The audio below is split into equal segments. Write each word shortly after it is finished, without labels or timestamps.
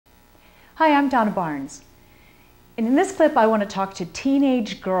Hi, I'm Donna Barnes. And in this clip, I want to talk to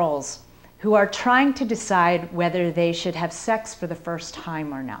teenage girls who are trying to decide whether they should have sex for the first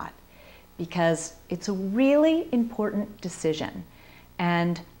time or not, because it's a really important decision.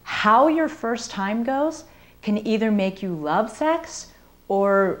 And how your first time goes can either make you love sex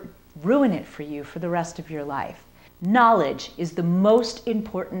or ruin it for you for the rest of your life. Knowledge is the most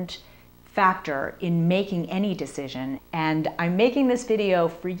important factor in making any decision, and I'm making this video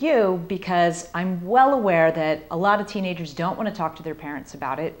for you because I'm well aware that a lot of teenagers don't want to talk to their parents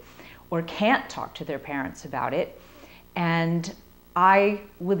about it or can't talk to their parents about it, and I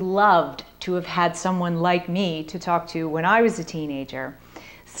would love to have had someone like me to talk to when I was a teenager.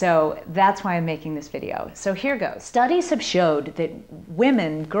 So that's why I'm making this video. So here goes. Studies have showed that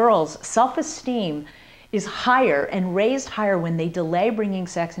women, girls' self-esteem is higher and raised higher when they delay bringing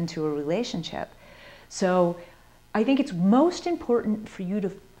sex into a relationship. So I think it's most important for you to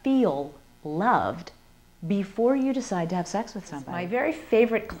feel loved before you decide to have sex with somebody. My very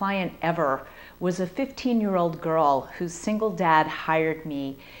favorite client ever was a 15-year-old girl whose single dad hired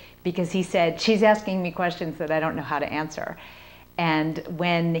me because he said, she's asking me questions that I don't know how to answer. And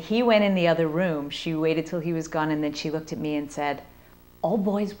when he went in the other room, she waited till he was gone, and then she looked at me and said, "All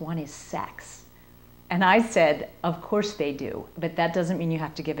boys want is sex." And I said, of course they do, but that doesn't mean you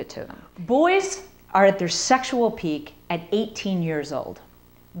have to give it to them. Boys are at their sexual peak at 18 years old.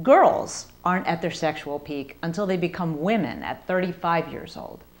 Girls aren't at their sexual peak until they become women at 35 years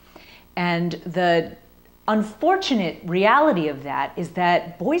old. And the unfortunate reality of that is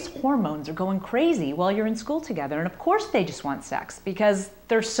that boys' hormones are going crazy while you're in school together. And of course they just want sex because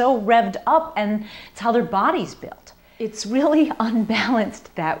they're so revved up and it's how their body's built. It's really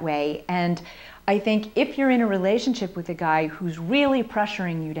unbalanced that way. And I think if you're in a relationship with a guy who's really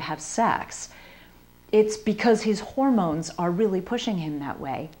pressuring you to have sex, it's because his hormones are really pushing him that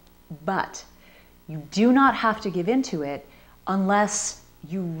way. But you do not have to give into it unless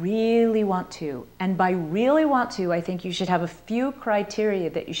you really want to. And by really want to, I think you should have a few criteria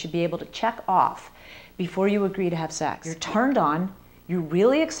that you should be able to check off before you agree to have sex. You're turned on, you're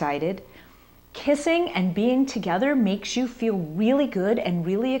really excited, kissing and being together makes you feel really good and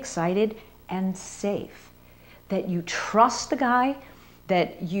really excited and safe, that you trust the guy,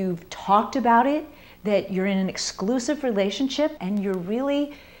 that you've talked about it, that you're in an exclusive relationship, and you're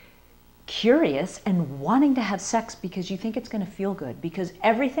really curious and wanting to have sex because you think it's going to feel good, because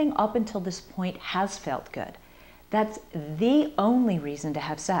everything up until this point has felt good. That's the only reason to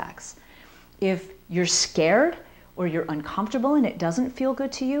have sex. If you're scared or you're uncomfortable and it doesn't feel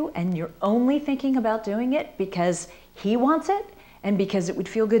good to you, and you're only thinking about doing it because he wants it, and because it would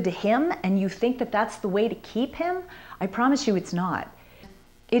feel good to him, and you think that that's the way to keep him, I promise you it's not.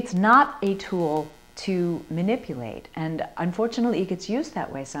 It's not a tool to manipulate, and unfortunately it gets used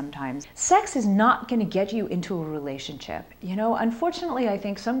that way sometimes. Sex is not going to get you into a relationship. You know, unfortunately I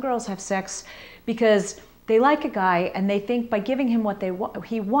think some girls have sex because they like a guy and they think by giving him what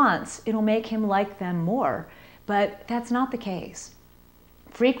he wants, it'll make him like them more. But that's not the case.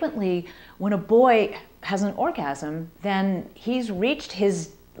 Frequently, when a boy has an orgasm, then he's reached his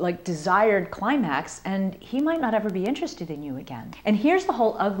desired climax, and he might not ever be interested in you again. And here's the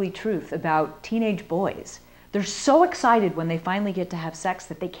whole ugly truth about teenage boys. They're so excited when they finally get to have sex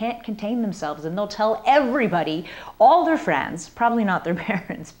that they can't contain themselves, and they'll tell everybody, all their friends, probably not their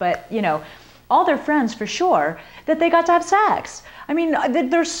parents, but you know, all their friends for sure, that they got to have sex. I mean,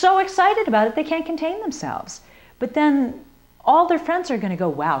 they're so excited about it, they can't contain themselves. But then all their friends are going to go,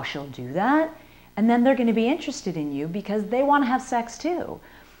 wow, she'll do that? And then they're going to be interested in you because they want to have sex too.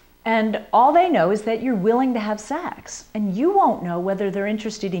 And all they know is that you're willing to have sex. And you won't know whether they're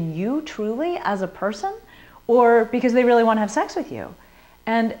interested in you truly as a person or because they really want to have sex with you.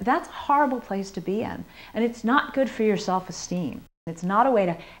 And that's a horrible place to be in. And it's not good for your self-esteem. It's not a way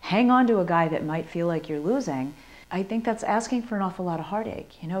to hang on to a guy that might feel like you're losing. I think that's asking for an awful lot of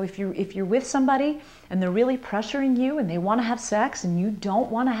heartache. You know, if you're with somebody and they're really pressuring you and they want to have sex and you don't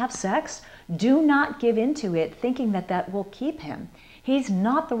want to have sex, do not give into it thinking that that will keep him. He's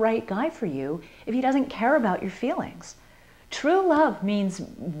not the right guy for you if he doesn't care about your feelings. True love means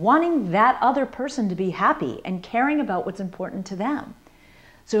wanting that other person to be happy and caring about what's important to them.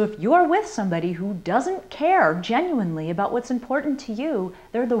 So if you're with somebody who doesn't care genuinely about what's important to you,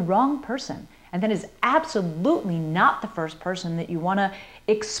 they're the wrong person. And that is absolutely not the first person that you want to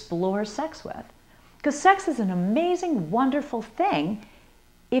explore sex with. Because sex is an amazing, wonderful thing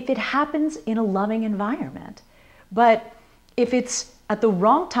if it happens in a loving environment. But if it's at the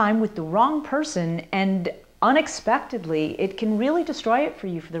wrong time with the wrong person and unexpectedly, it can really destroy it for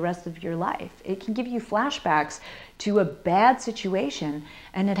you for the rest of your life. It can give you flashbacks to a bad situation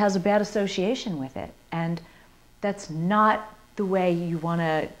and it has a bad association with it. And that's not the way you want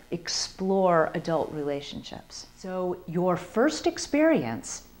to explore adult relationships. So your first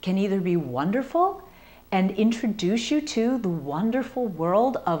experience can either be wonderful and introduce you to the wonderful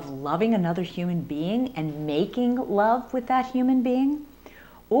world of loving another human being and making love with that human being,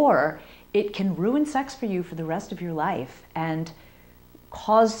 or it can ruin sex for you for the rest of your life and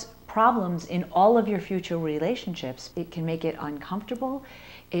cause problems in all of your future relationships. It can make it uncomfortable.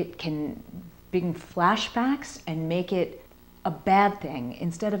 It can bring flashbacks and make it a bad thing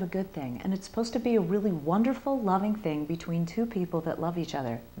instead of a good thing. And it's supposed to be a really wonderful, loving thing between two people that love each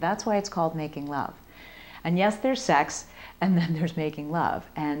other. That's why it's called making love. And yes, there's sex, and then there's making love.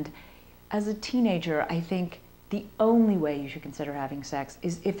 And as a teenager, I think the only way you should consider having sex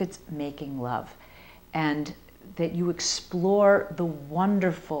is if it's making love, and that you explore the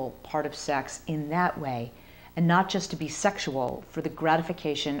wonderful part of sex in that way, and not just to be sexual for the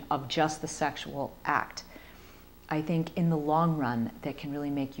gratification of just the sexual act. I think in the long run, that can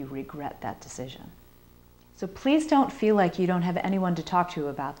really make you regret that decision. So please don't feel like you don't have anyone to talk to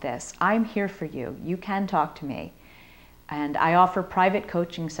about this. I'm here for you. You can talk to me. And I offer private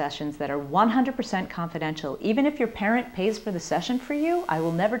coaching sessions that are 100% confidential. Even if your parent pays for the session for you, I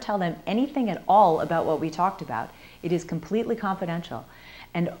will never tell them anything at all about what we talked about. It is completely confidential.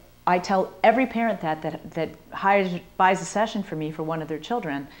 And I tell every parent that buys a session for me for one of their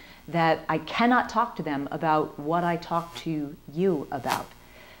children that I cannot talk to them about what I talk to you about.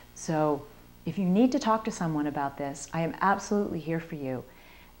 So if you need to talk to someone about this, I am absolutely here for you.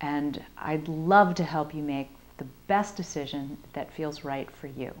 And I'd love to help you make the best decision that feels right for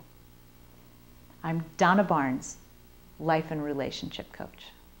you. I'm Donna Barnes, Life and Relationship Coach.